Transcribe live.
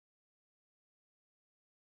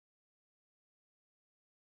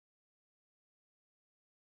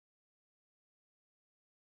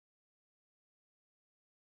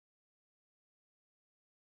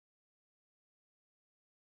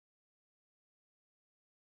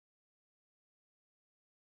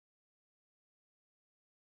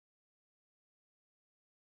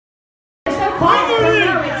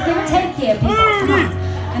No, it's give or take here, people. Come on.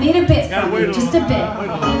 I need a bit from you, just a bit.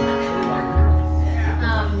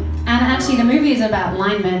 And actually, the movie is about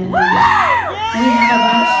linemen. We have a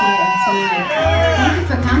bunch here tonight. Thank you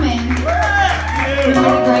for coming. We're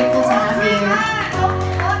really grateful to have you.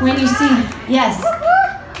 When you see, yes.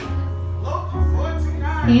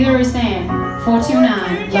 Peter is saying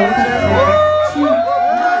 429, local 429. It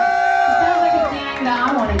sounds like a gang that I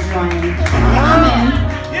want to join. I'm in.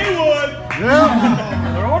 You would.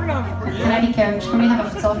 They're organizing for you. Can I be coach? Can we have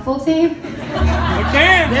a softball team? We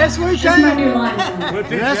can. Yes, we This is my can. new line.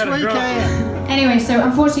 Yes, we can. Anyway, so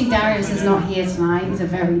unfortunately Darius is not here tonight. He's a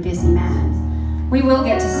very busy man. We will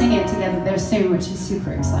get to sing it together there soon, which is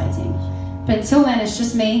super exciting. But until then, it's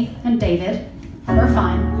just me and David. We're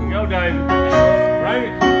fine. Here you go, David.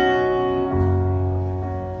 Right.